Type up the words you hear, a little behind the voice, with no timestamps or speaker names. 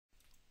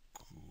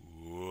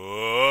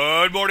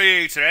Good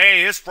morning.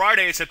 Today is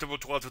Friday, September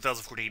 12th,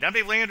 2014. I'm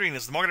Dave Landry, and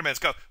this is the Market Man's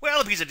Go.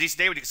 Well, a piece of decent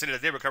day when you consider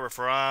that they recover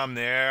from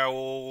their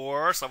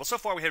worst level. So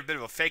far, we had a bit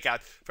of a fake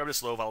out from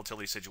this low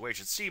volatility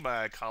situation. See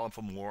my column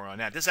for more on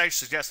that. This actually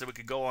suggests that we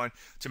could go on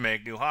to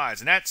make new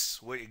highs, and that's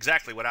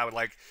exactly what I would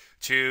like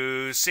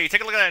to see.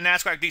 Take a look at that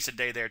NASDAQ. Decent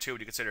day there, too, when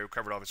you consider it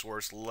recovered off its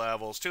worst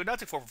levels, too. Not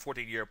too far from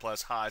 14-year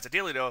plus highs.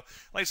 Ideally, though,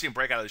 I'd like to see them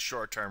break out of the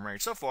short-term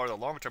range. So far, the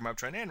longer-term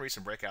uptrend and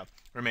recent breakout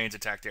remains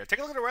intact there. Take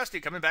a look at the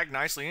Rusty coming back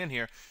nicely in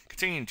here,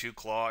 continuing to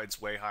claw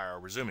its way higher,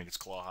 resuming its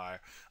claw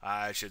higher,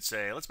 I should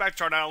say. Let's back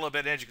chart out a little bit,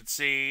 and as you can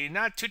see,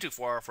 not too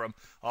far from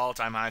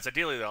all-time highs.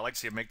 Ideally, though, I'd like to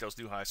see them make those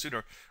new highs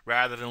sooner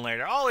rather than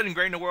later. All in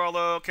great in the world,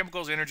 though.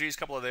 Chemicals, energies, a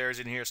couple of theirs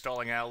in here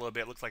stalling out a little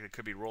bit. Looks like it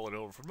could be rolling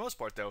over. For the most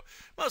part, though,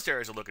 most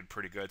areas are looking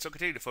pretty good. So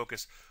continue to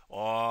focus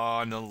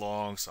on the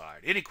long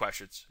side. Any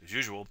questions, as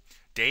usual,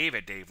 Dave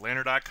at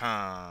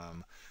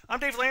DaveLandry.com. I'm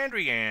Dave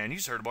Landry, and you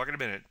just heard a Market in a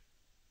Minute.